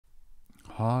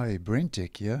Hi,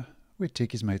 BrenTech here, where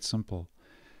tech is made simple.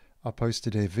 I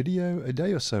posted a video a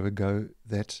day or so ago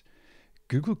that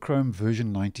Google Chrome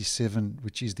version 97,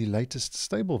 which is the latest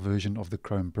stable version of the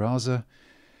Chrome browser,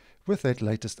 with that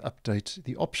latest update,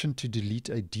 the option to delete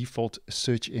a default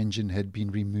search engine had been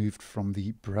removed from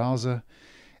the browser.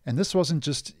 And this wasn't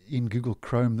just in Google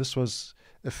Chrome, this was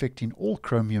affecting all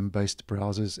Chromium-based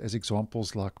browsers, as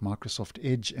examples like Microsoft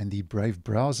Edge and the Brave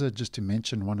browser, just to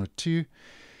mention one or two.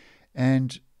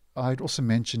 And I'd also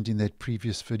mentioned in that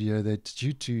previous video that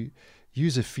due to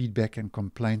user feedback and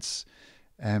complaints,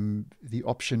 the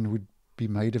option would be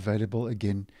made available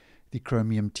again, the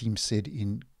Chromium team said,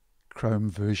 in Chrome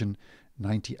version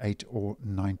 98 or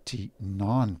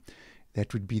 99.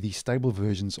 That would be the stable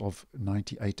versions of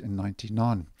 98 and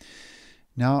 99.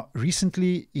 Now,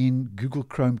 recently in Google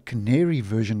Chrome Canary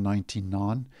version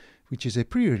 99, which is a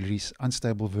pre-release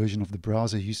unstable version of the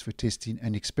browser used for testing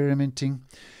and experimenting,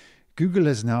 Google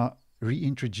has now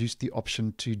reintroduced the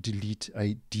option to delete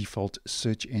a default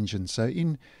search engine. So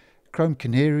in Chrome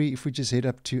Canary, if we just head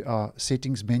up to our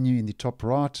settings menu in the top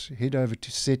right, head over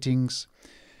to settings,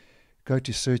 go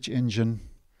to search engine,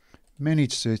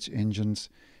 manage search engines.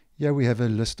 Here we have a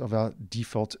list of our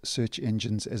default search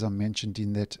engines, as I mentioned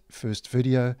in that first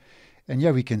video. And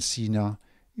here we can see now,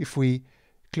 if we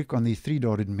click on the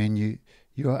three-dotted menu,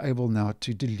 you are able now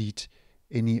to delete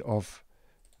any of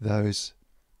those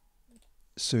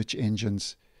search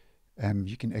engines.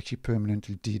 You can actually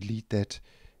permanently delete that.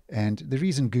 And the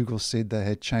reason Google said they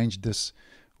had changed this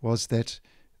was that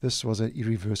this was an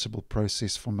irreversible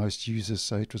process for most users.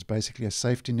 So it was basically a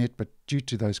safety net, but due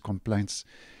to those complaints,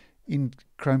 in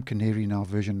Chrome Canary now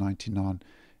version 99,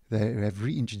 they have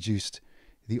reintroduced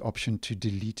the option to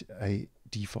delete a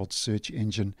default search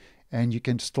engine, and you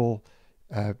can still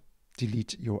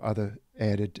delete your other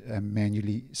added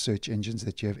manually search engines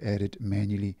that you have added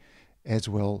manually as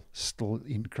well, still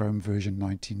in Chrome version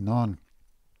 99.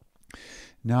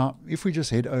 Now, if we just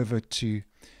head over to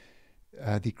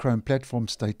the Chrome platform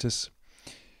status,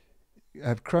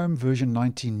 Chrome version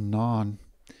 99,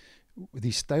 the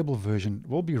stable version,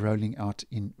 will be rolling out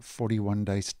in 41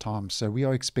 days' time. So we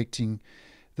are expecting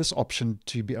this option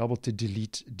to be able to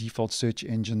delete default search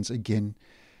engines again.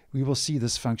 We will see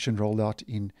this function rolled out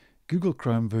in Google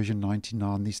Chrome version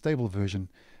 99, the stable version,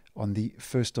 on the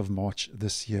 1st of March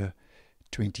this year,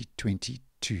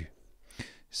 2022.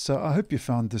 So I hope you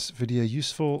found this video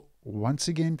useful. Once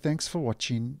again, thanks for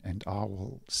watching, and I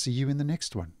will see you in the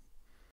next one.